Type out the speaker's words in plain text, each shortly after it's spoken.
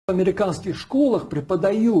американских школах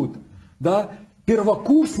преподают, да,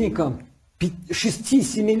 первокурсникам,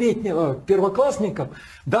 6-7-летним первоклассникам,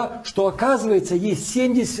 да, что оказывается есть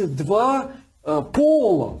 72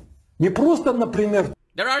 пола. Не просто, например...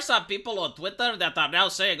 There are some people on Twitter that are now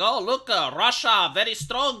saying, oh, look, Russia, very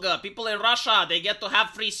strong. People in Russia, they get to have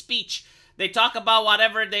free speech. They talk about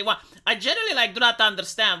whatever they want. I generally do not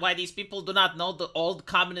understand why these people do not know the old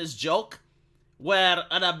communist joke where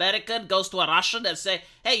an American goes to a Russian and say,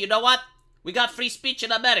 hey, you know what? We got free speech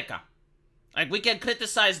in America. Like, we can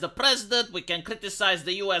criticize the president, we can criticize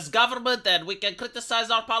the US government, and we can criticize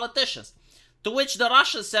our politicians. To which the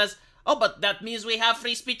Russian says, oh, but that means we have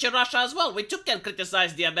free speech in Russia as well. We too can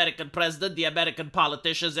criticize the American president, the American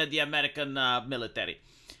politicians, and the American military.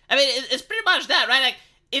 I mean, it's pretty much that, right? Like,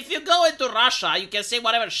 if you go into Russia, you can say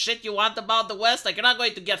whatever shit you want about the West. Like, you're not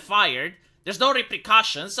going to get fired. There's no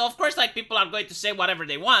repercussions. So, of course, like, people are going to say whatever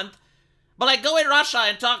they want. But, like, go in Russia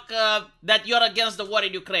and talk that you're against the war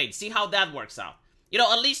in Ukraine. See how that works out. You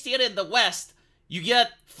know, at least here in the West, you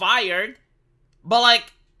get fired. But,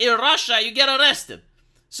 like, in Russia, you get arrested.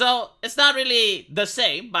 So, it's not really the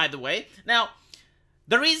same, by the way. Now,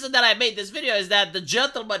 the reason that I made this video is that the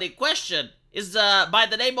gentleman in question is by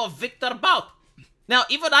the name of Victor Bout. Now,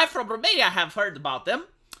 even I from Romania have heard about him.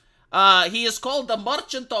 He is called the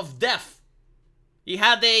Merchant of Death. He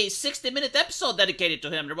had a 60-minute episode dedicated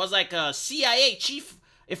to him. There was like a CIA chief,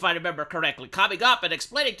 if I remember correctly, coming up and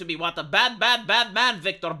explaining to me what a bad man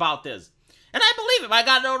Victor Bout is. And I believe him. I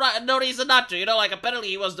got no reason not to. You know, like, apparently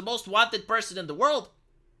he was the most wanted person in the world.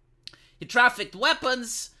 He trafficked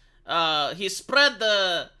weapons. He spread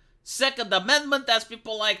the Second Amendment, as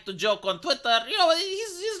people like to joke on Twitter. You know,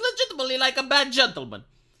 he's legitimately like a bad gentleman.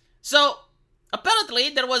 So,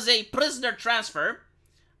 apparently, there was a prisoner transfer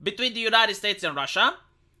between the United States and Russia.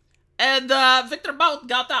 And Victor Bout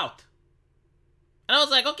got out. And I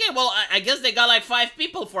was like, okay, well, I guess they got like 5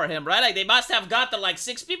 people for him, right? Like, they must have gotten like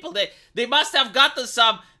 6 people. They must have gotten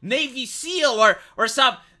some Navy SEAL or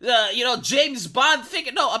some, you know, James Bond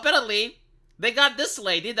figure. No, apparently, they got this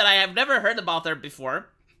lady that I have never heard about her before.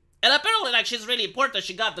 And apparently, like, she's really important.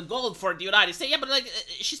 She got the gold for the United States. Yeah, but, like,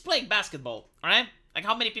 she's playing basketball, alright? Like,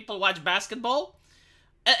 how many people watch basketball?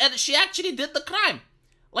 And she actually did the crime.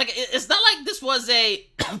 Like, it's not like this was a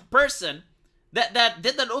person that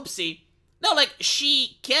did an oopsie. No, like,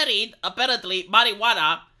 she carried, apparently,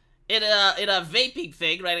 marijuana in a vaping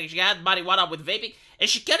thing, right? Like, she had marijuana with vaping, and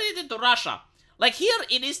she carried it into Russia. Like, here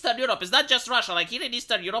in Eastern Europe, it's not just Russia. Like, here in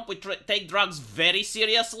Eastern Europe, we take drugs very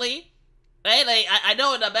seriously. Right? Like, I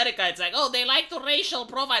know in America, it's like, oh, they like to racial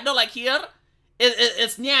profile. No, like, here,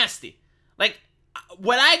 it's nasty. Like,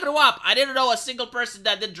 when I grew up, I didn't know a single person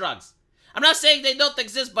that did drugs. I'm not saying they don't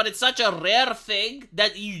exist, but it's such a rare thing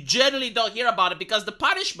that you generally don't hear about it because the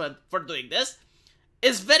punishment for doing this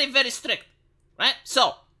is very, very strict, right?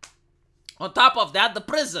 So, on top of that, the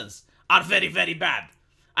prisons are very, very bad.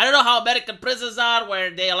 I don't know how American prisons are, where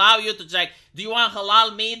they allow you to, like, do you want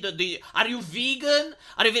halal meat? Are you vegan?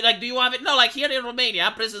 Are you, like, do you want it? No, like, here in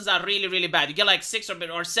Romania, prisons are really, really bad. You get, like, 6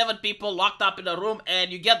 or 7 people locked up in a room,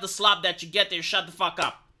 and you get the slap that you get, and you shut the fuck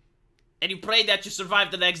up. And you pray that you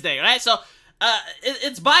survive the next day, right? So,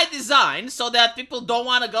 it's by design, so that people don't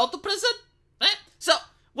want to go to prison, right? So,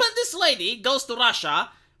 when this lady goes to Russia,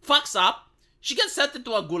 fucks up, she gets sent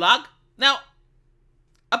into a gulag. Now,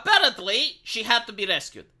 apparently, she had to be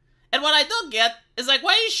rescued. And what I don't get is, like,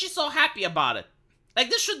 why is she so happy about it? Like,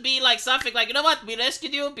 this should be, like, something like, you know what, we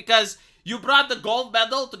rescued you because you brought the gold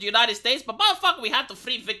medal to the United States, but motherfucker, we had to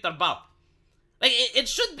free Victor Bout. Like, it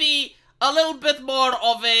should be a little bit more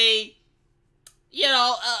of a, you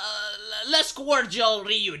know, less cordial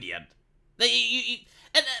reunion. But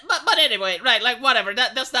anyway, right, like, whatever,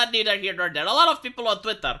 that's not neither here nor there. A lot of people on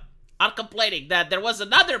Twitter are complaining that there was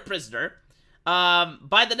another prisoner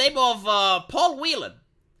by the name of Paul Whelan.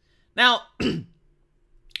 Now,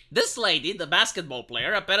 this lady, the basketball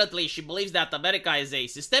player, apparently she believes that America is a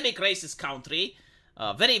systemic racist country.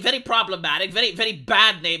 Very, very problematic. Very, very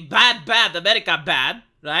bad name. Bad. America bad,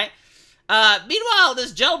 right? Meanwhile,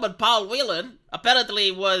 this gentleman, Paul Whelan, apparently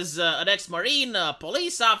was an ex-Marine, a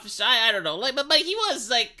police officer, I don't know. Like, but he was,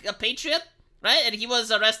 like, a patriot, right? And he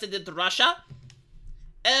was arrested into Russia.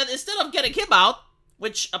 And instead of getting him out,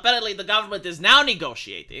 which apparently the government is now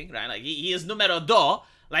negotiating, right? Like, he is numero dos.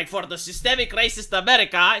 Like, for the systemic racist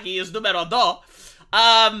America, he is numero dos.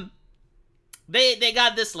 They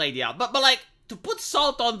got this lady out. But like, to put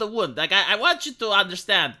salt on the wound, like, I want you to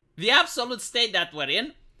understand the absolute state that we're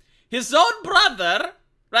in. His own brother,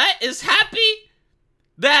 right, is happy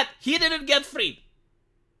that he didn't get freed.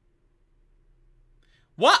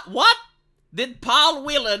 What did Paul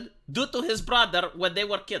Whelan do to his brother when they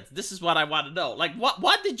were kids? This is what I want to know. Like,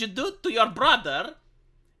 what did you do to your brother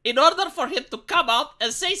in order for him to come out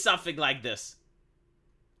and say something like this?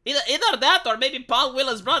 Either that or maybe Paul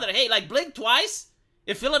Whelan's brother. Hey, like, blink twice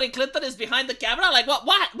if Hillary Clinton is behind the camera. Like,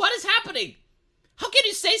 what is happening? How can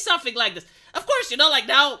you say something like this? Of course, you know, like,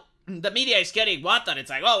 now the media is getting water. It's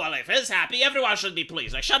like, oh, well, if he's happy, everyone should be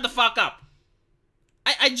pleased. Like, shut the fuck up.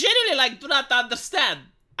 I genuinely, like, do not understand.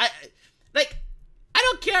 I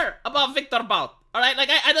don't care about Victor Bout. Alright? Like,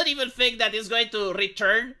 I don't even think that he's going to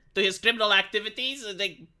return to his criminal activities.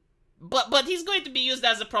 Like, but he's going to be used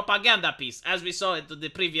as a propaganda piece, as we saw in the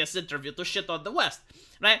previous interview, to shit on the West.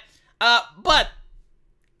 Right? But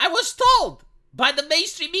I was told by the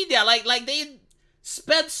mainstream media, like they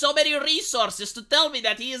spent so many resources to tell me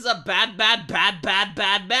that he is a bad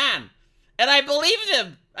man. And I believed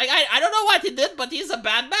him. Like, I don't know what he did, but he's a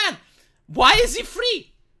bad man. Why is he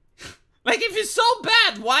free? Like, if he's so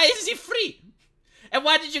bad, why is he free? And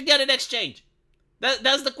why did you get in exchange?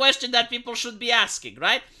 That's the question that people should be asking,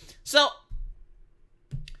 right? So,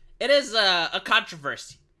 it is a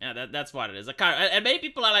controversy. Yeah, that's what it is. And many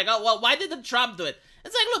people are like, oh, well, why didn't Trump do it?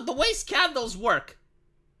 It's like, look, the way scandals work,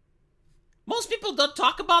 most people don't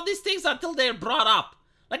talk about these things until they're brought up.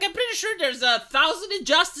 Like, I'm pretty sure there's 1,000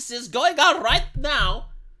 injustices going on right now,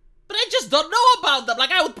 but I just don't know about them.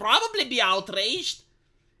 Like, I would probably be outraged.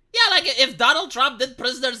 Yeah, like, if Donald Trump did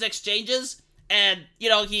prisoners exchanges and, you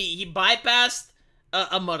know, he bypassed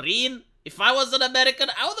a Marine, if I was an American,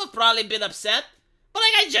 I would have probably been upset. But,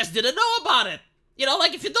 like, I just didn't know about it. You know,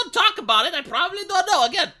 like, if you don't talk about it, I probably don't know.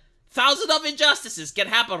 Again, thousands of injustices can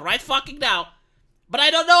happen right fucking now. But I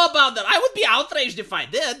don't know about them. I would be outraged if I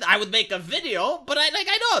did. I would make a video, but I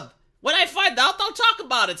don't. When I find out, I'll talk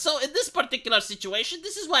about it. So, in this particular situation,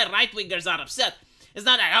 this is why right-wingers are upset. It's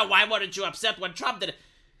not like, oh, why weren't you upset when Trump did it?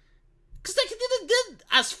 Because, like, he did,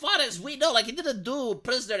 as far as we know, like, he didn't do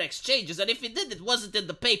prisoner exchanges. And if he did, it wasn't in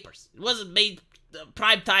the papers. It wasn't made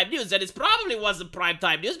primetime news. And it probably wasn't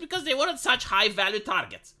primetime news because they weren't such high-value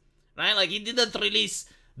targets. Right? Like, he didn't release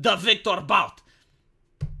the Victor Bout.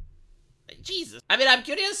 Jesus. I mean, I'm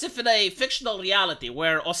curious if in a fictional reality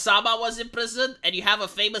where Osama was in prison and you have a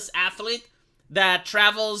famous athlete that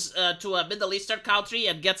travels to a Middle Eastern country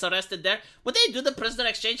and gets arrested there, would they do the prisoner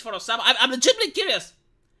exchange for Osama? I'm legitimately curious.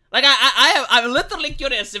 Like, I'm literally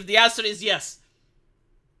curious if the answer is yes.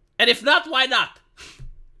 And if not, why not?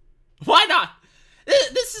 Why not?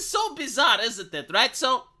 This is so bizarre, isn't it, right?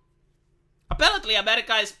 So, apparently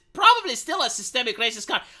America is probably still a systemic racist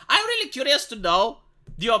country. I'm really curious to know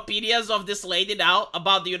the opinions of this lady now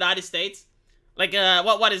about the United States. Like,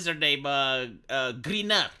 what is her name?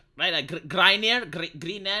 Greener, right?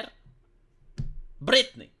 Greener?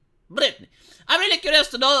 Brittany. I'm really curious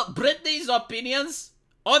to know Brittany's opinions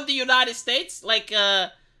on the United States. Like,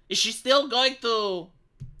 is she still going to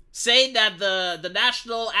say that the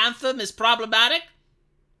national anthem is problematic?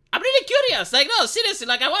 I'm really curious. Like, no, seriously,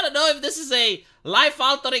 like, I want to know if this is a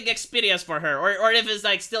life-altering experience for her, or if it's,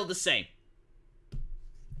 like, still the same.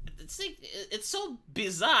 It's so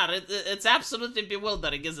bizarre. It's absolutely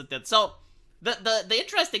bewildering, isn't it? So, the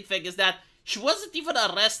interesting thing is that she wasn't even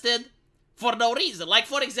arrested for no reason. Like,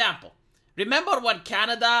 for example, remember when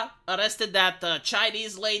Canada arrested that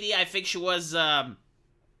Chinese lady? I think she was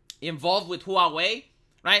involved with Huawei,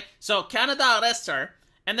 right? So Canada arrests her,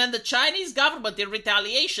 and then the Chinese government, in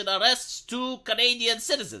retaliation, arrests 2 Canadian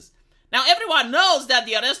citizens. Now, everyone knows that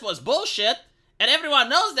the arrest was bullshit, and everyone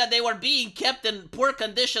knows that they were being kept in poor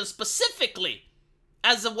conditions specifically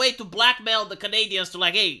as a way to blackmail the Canadians to,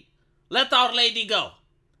 like, hey, let our lady go.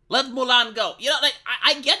 Let Mulan go. You know, like,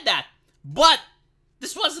 I get that. But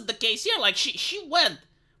this wasn't the case here. Like, she went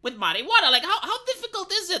with marijuana. Like, how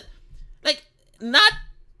difficult is it? Like, not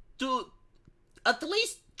to at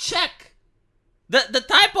least check the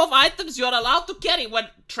type of items you're allowed to carry when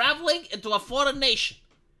traveling into a foreign nation.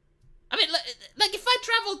 I mean, like, if I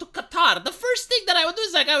travel to Qatar, the first thing that I would do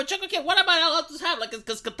is, like, I would check, okay, what am I allowed to have? Like,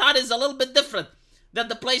 because Qatar is a little bit different than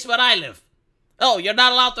the place where I live. Oh, you're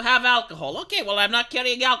not allowed to have alcohol. Okay, well, I'm not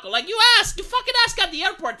carrying alcohol. Like, you fucking ask at the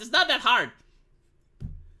airport. It's not that hard.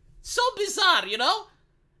 So bizarre, you know?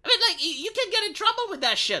 I mean, like, you can get in trouble with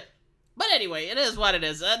that shit. But anyway, it is what it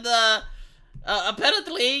is. And,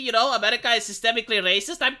 apparently, you know, America is systemically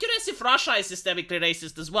racist. I'm curious if Russia is systemically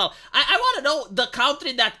racist as well. I want to know the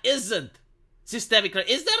country that isn't systemically.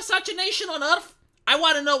 Is there such a nation on Earth? I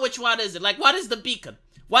want to know which one is it. Like, what is the beacon?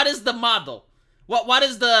 What is the model? What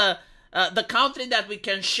is the country that we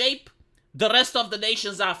can shape the rest of the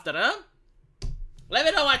nations after, huh? Let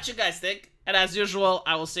me know what you guys think. And as usual,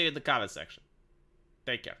 I will see you in the comment section.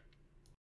 Take care.